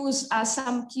to use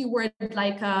some keyword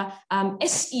like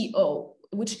SEO,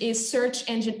 which is search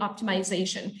engine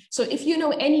optimization. So if you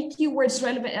know any keywords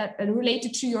relevant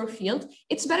related to your field,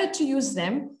 it's better to use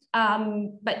them.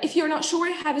 But if you're not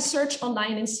sure, have a search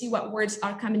online and see what words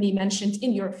are commonly mentioned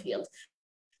in your field.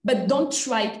 But don't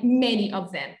try many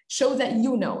of them. Show that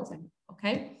you know them,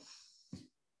 okay?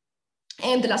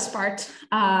 And the last part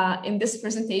in this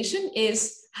presentation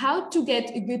is how to get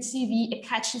a good CV, a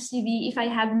catchy CV, if I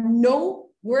have no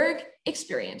work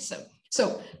experience.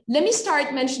 So let me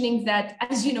start mentioning that,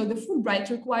 as you know, the Fulbright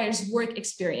requires work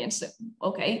experience,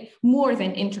 okay, more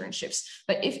than internships.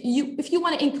 But if you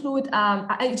want to include,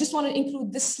 I just want to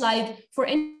include this slide for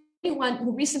anyone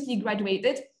who recently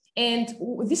graduated. And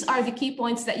these are the key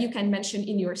points that you can mention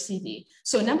in your CV.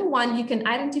 So number 1, you can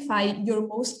identify your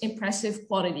most impressive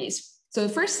qualities. So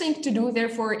the first thing to do,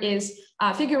 therefore, is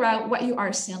figure out what you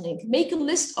are selling. Make a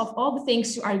list of all the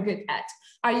things you are good at.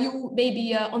 Are you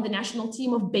maybe on the national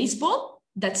team of baseball?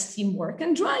 That's teamwork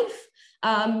and drive.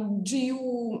 Do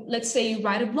you, let's say,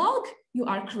 write a blog? You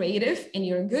are creative and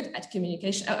you're good at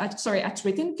communication, at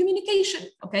written communication,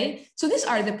 okay? So these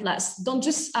are the plus. Don't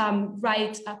just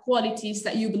write qualities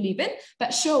that you believe in,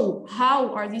 but show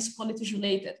how are these qualities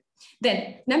related.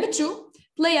 Then number 2,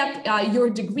 play up your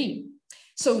degree.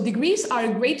 So degrees are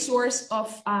a great source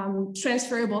of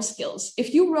transferable skills.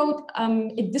 If you wrote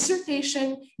a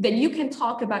dissertation, then you can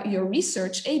talk about your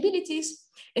research abilities.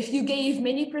 If you gave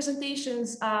many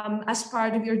presentations as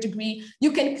part of your degree,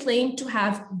 you can claim to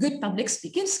have good public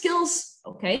speaking skills,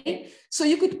 okay? So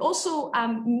you could also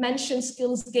mention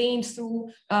skills gained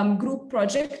through group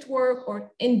project work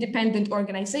or independent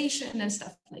organization and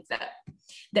stuff like that.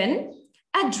 Then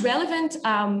add relevant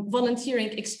volunteering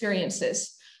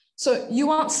experiences. So you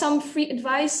want some free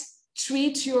advice?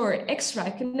 Treat your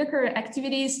extracurricular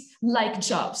activities like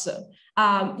jobs.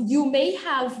 You may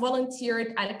have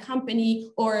volunteered at a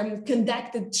company or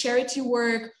conducted charity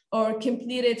work or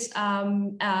completed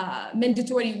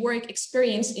mandatory work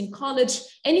experience in college,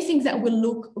 anything that will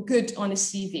look good on a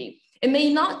CV. It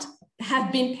may not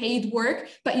have been paid work,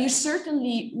 but you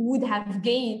certainly would have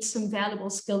gained some valuable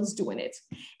skills doing it.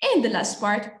 And the last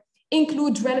part,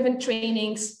 include relevant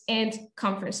trainings and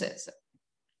conferences.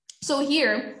 So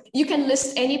here, you can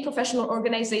list any professional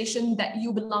organization that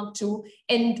you belong to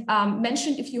and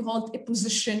mention if you hold a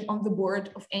position on the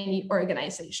board of any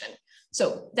organization.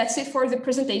 So that's it for the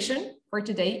presentation for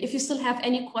today. If you still have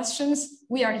any questions,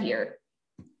 we are here.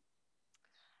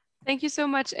 Thank you so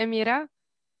much, Amira.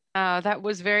 That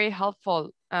was very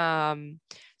helpful. As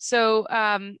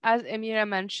Amira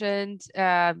mentioned,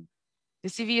 the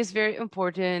CV is very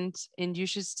important, and you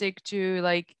should stick to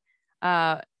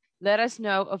let us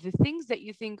know of the things that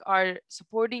you think are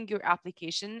supporting your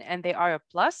application and they are a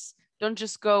plus. Don't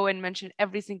just go and mention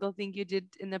every single thing you did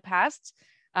in the past.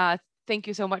 Thank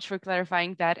you so much for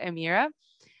clarifying that, Amira.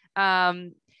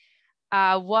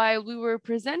 While we were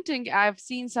presenting, I've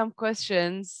seen some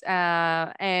questions,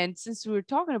 and since we were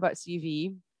talking about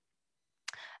CV,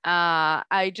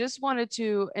 I just wanted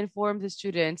to inform the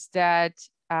students that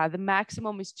the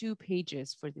maximum is 2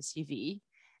 pages for the CV.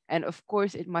 And of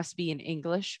course, it must be in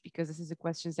English because this is the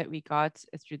questions that we got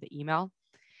through the email.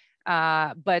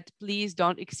 But please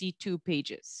don't exceed 2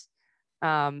 pages.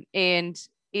 And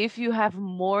if you have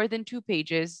more than 2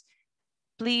 pages,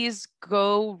 please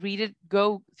go read it,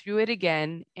 go through it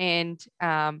again, and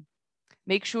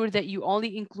make sure that you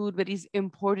only include what is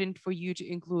important for you to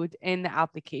include in the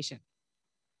application.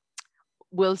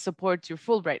 Will support your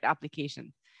Fulbright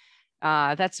application.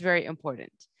 That's very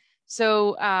important.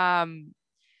 So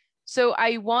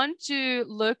I want to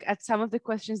look at some of the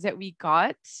questions that we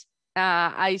got.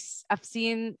 I've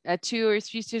seen 2 or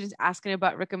 3 students asking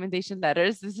about recommendation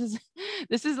letters. This is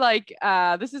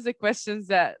the questions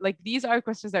that these are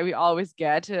questions that we always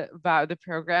get about the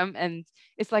program, and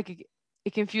it's like a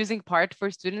confusing part for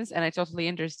students, and I totally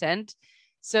understand.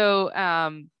 So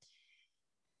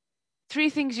 3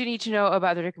 things you need to know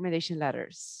about the recommendation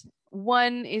letters.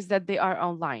 One is that they are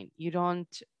online. We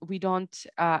don't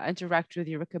interact with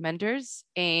your recommenders,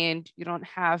 and you don't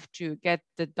have to get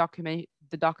the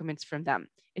documents from them.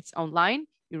 It's online.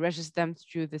 You register them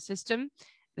through the system.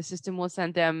 The system will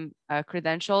send them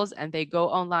credentials, and they go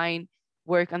online,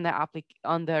 work on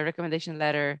the recommendation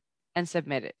letter, and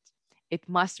submit it. It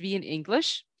must be in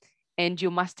English, and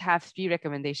you must have 3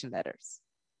 recommendation letters.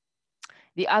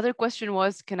 The other question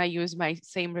was, can I use my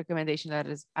same recommendation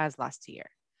letters as last year?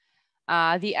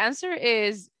 The answer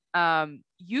is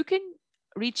you can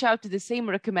reach out to the same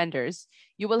recommenders.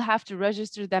 You will have to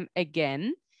register them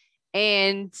again,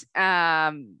 and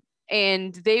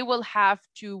they will have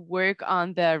to work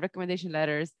on the recommendation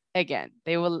letters again.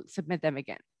 They will submit them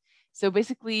again. So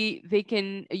basically,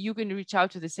 you can reach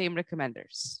out to the same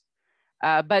recommenders.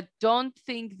 But don't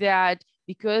think that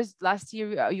because last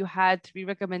year you had 3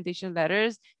 recommendation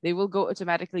letters, they will go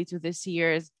automatically to this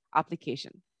year's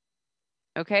application.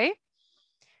 Okay?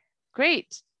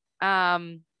 Great.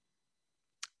 The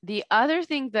other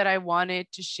thing that I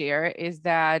wanted to share is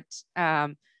that,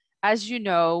 as you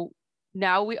know,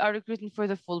 now we are recruiting for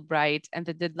the Fulbright, and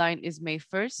the deadline is May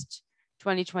 1st,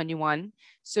 2021.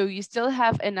 So you still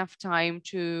have enough time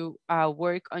to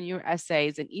work on your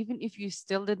essays. And even if you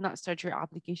still did not start your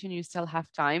application, you still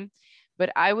have time.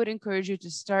 But I would encourage you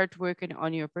to start working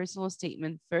on your personal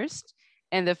statement first.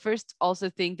 And the first also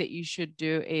thing that you should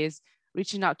do is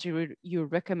reaching out to your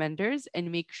recommenders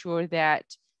and make sure that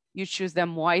you choose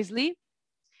them wisely.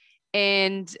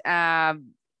 And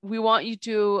we want you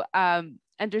to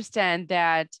understand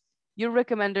that your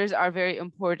recommenders are very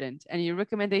important, and your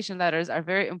recommendation letters are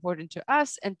very important to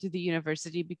us and to the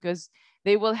university because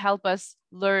they will help us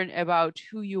learn about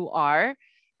who you are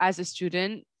as a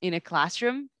student in a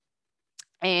classroom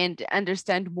and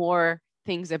understand more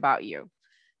things about you.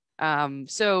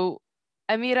 So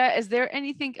Amira, is there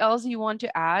anything else you want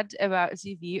to add about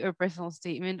CV or personal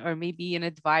statement, or maybe an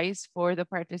advice for the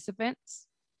participants?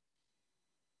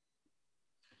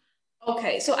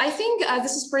 Okay, so I think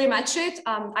this is pretty much it.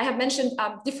 I have mentioned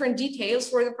different details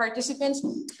for the participants.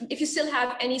 If you still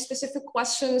have any specific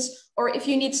questions, or if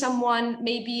you need someone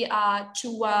maybe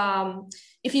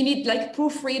if you need like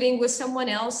proofreading with someone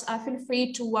else, feel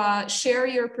free to share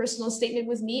your personal statement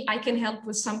with me. I can help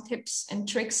with some tips and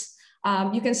tricks.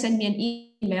 You can send me an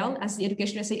email as the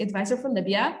Education Essay Advisor from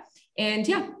Libya. And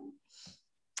yeah.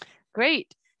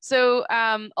 Great. So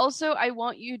also, I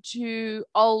want you to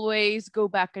always go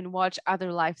back and watch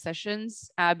other live sessions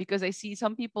because I see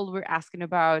some people were asking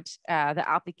about the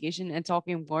application and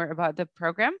talking more about the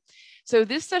program. So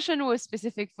this session was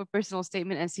specific for personal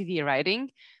statement and CV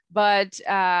writing, but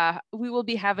we will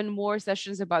be having more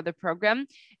sessions about the program.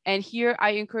 And here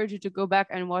I encourage you to go back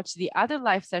and watch the other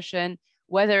live session,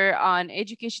 whether on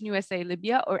Education USA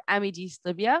Libya or Amidis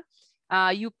Libya.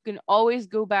 You can always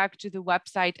go back to the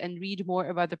website and read more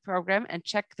about the program and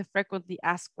check the frequently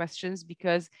asked questions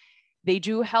because they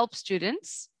do help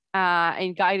students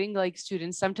in guiding like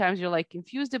students. Sometimes you're like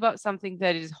confused about something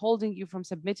that is holding you from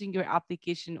submitting your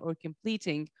application or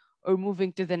completing or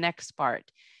moving to the next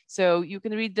part. So you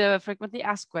can read the frequently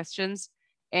asked questions,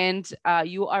 and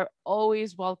you are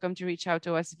always welcome to reach out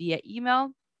to us via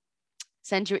email.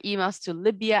 Send your emails to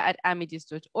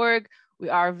libya@amidis.org. We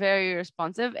are very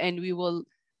responsive and we will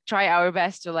try our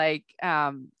best to like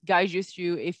guide you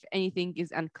through if anything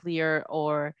is unclear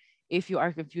or if you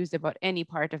are confused about any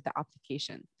part of the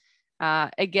application.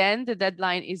 Again, the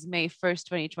deadline is May 1st,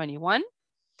 2021.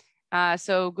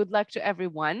 So good luck to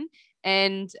everyone.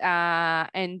 And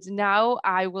now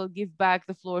I will give back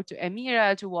the floor to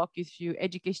Amira to walk you through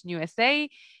Education USA.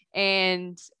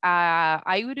 And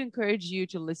I would encourage you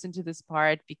to listen to this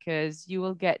part because you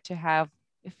will get to have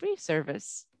a free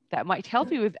service that might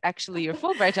help you with actually your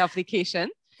Fulbright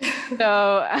application.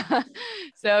 So,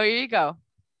 so here you go.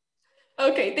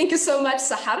 Okay, thank you so much,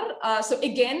 Sahar. So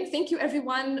again, thank you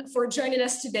everyone for joining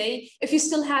us today. If you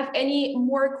still have any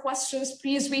more questions,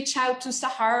 please reach out to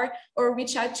Sahar or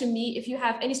reach out to me if you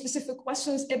have any specific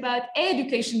questions about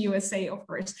Education USA, of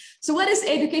course. So what is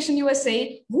Education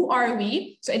USA? Who are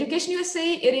we? So Education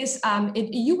USA, it is a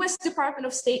US Department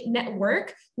of State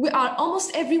network. We are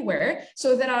almost everywhere.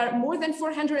 So there are more than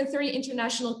 430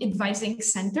 international advising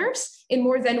centers in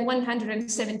more than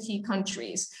 170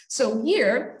 countries. So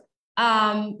here,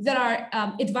 there are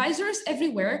advisors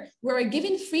everywhere. We're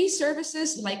giving free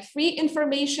services like free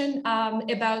information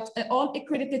about all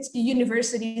accredited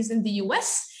universities in the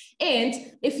US. And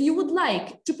if you would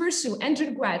like to pursue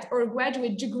undergrad or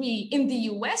graduate degree in the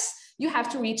US, you have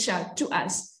to reach out to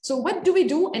us. So what do we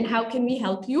do and how can we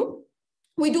help you?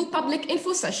 We do public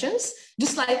info sessions,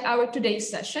 just like our today's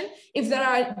session. If there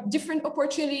are different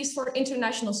opportunities for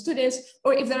international students,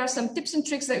 or if there are some tips and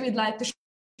tricks that we'd like to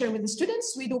share with the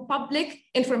students, we do public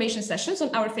information sessions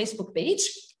on our Facebook page.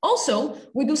 Also,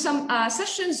 we do some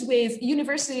sessions with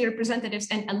university representatives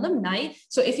and alumni.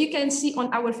 So if you can see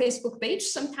on our Facebook page,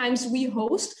 sometimes we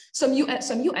host some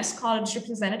US college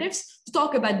representatives to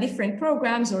talk about different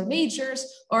programs or majors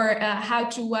or how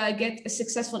to get a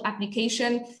successful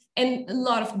application and a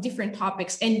lot of different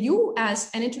topics. And you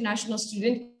as an international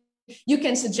student, you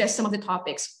can suggest some of the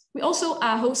topics. We also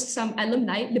host some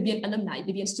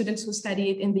Libyan students who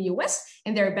studied in the US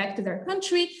and they're back to their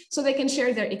country so they can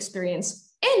share their experience.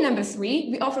 And number three,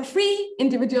 we offer free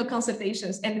individual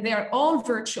consultations and they are all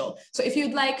virtual. So if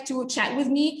you'd like to chat with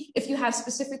me, if you have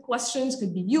specific questions,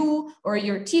 could be you or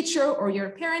your teacher or your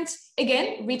parents,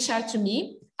 again, reach out to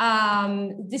me.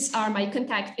 These are my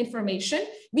contact information.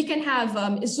 We can have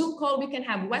a Zoom call, we can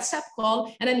have WhatsApp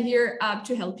call, and I'm here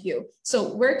to help you.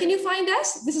 So where can you find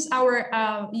us? This is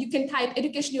our, you can type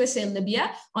Education USA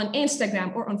Libya on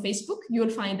Instagram or on Facebook, you will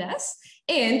find us.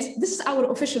 And this is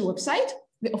our official website,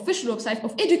 the official website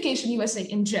of Education USA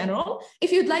in general.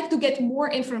 If you'd like to get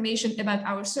more information about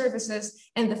our services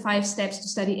and the 5 steps to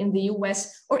study in the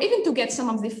US, or even to get some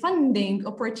of the funding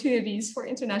opportunities for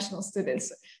international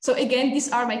students. So again,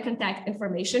 these are my contact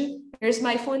information. Here's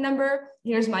my phone number.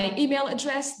 Here's my email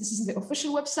address. This is the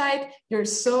official website. You're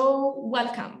so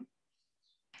welcome.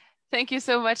 Thank you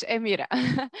so much, Amira.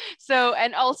 So,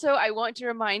 and also I want to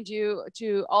remind you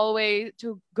to always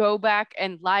to go back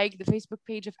and like the Facebook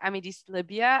page of Amidis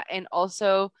Libya and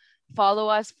also follow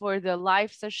us for the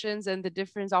live sessions and the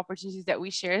different opportunities that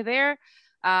we share there.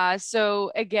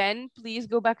 So again, please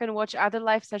go back and watch other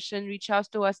live sessions, reach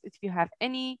out to us if you have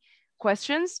any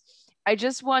questions. I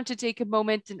just want to take a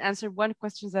moment and answer one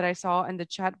question that I saw in the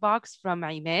chat box from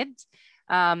Ahmed.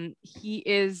 He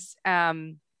is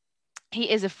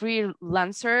a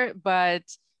freelancer, but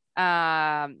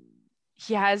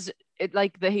he has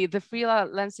like the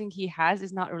freelancing he has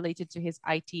is not related to his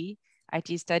IT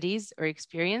studies or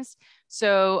experience.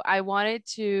 So I wanted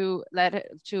to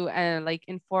like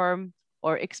inform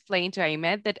or explain to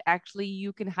Ahmed that actually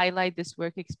you can highlight this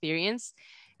work experience.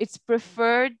 It's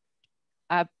preferred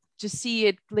to see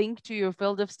it linked to your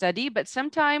field of study, but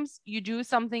sometimes you do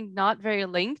something not very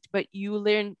linked, but you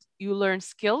learn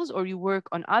skills or you work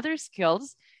on other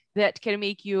skills that can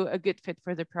make you a good fit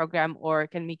for the program or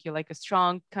can make you like a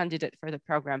strong candidate for the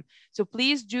program. So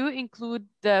please do include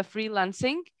the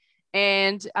freelancing.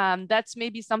 And that's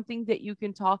maybe something that you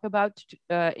can talk about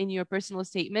in your personal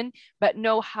statement, but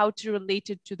know how to relate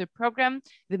it to the program,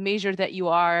 the major that you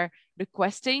are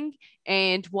requesting,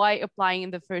 and why applying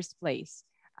in the first place.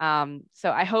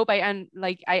 So I hope I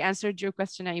answered your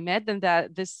question, Ahmed, and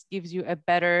that this gives you a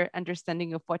better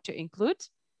understanding of what to include.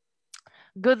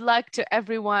 Good luck to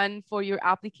everyone for your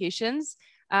applications.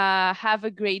 Have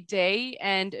a great day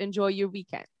and enjoy your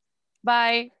weekend.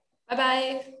 Bye.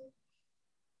 Bye-bye.